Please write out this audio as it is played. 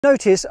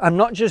Notice I'm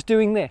not just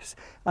doing this,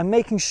 I'm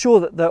making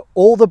sure that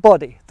all the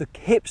body, the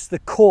hips, the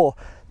core,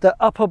 the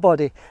upper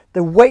body,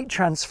 the weight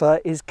transfer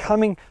is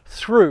coming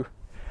through,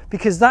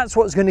 because that's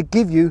what's going to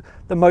give you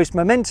the most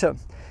momentum.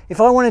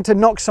 If I wanted to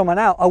knock someone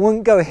out, I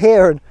wouldn't go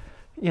here and,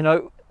 you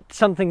know,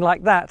 something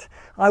like that.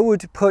 I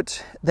would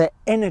put the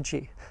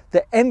energy,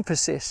 the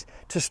emphasis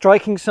to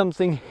striking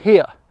something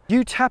here.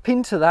 You tap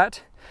into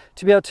that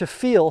to be able to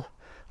feel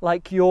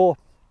like your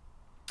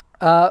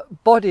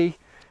body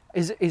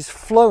is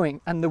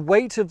flowing and the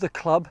weight of the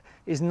club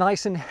is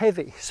nice and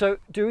heavy. So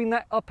doing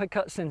that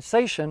uppercut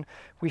sensation,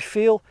 we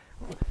feel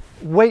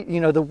weight, you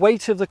know, the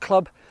weight of the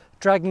club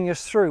dragging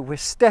us through. We're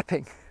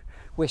stepping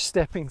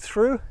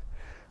through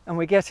and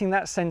we're getting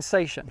that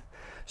sensation.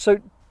 So,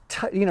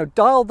 you know,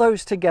 dial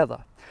those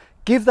together.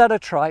 Give that a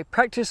try,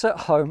 practice at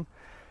home.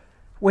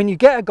 When you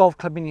get a golf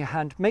club in your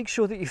hand, make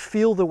sure that you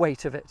feel the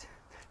weight of it.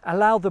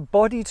 Allow the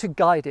body to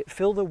guide it.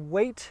 Feel the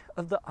weight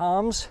of the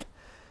arms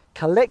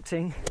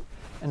collecting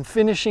and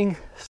finishing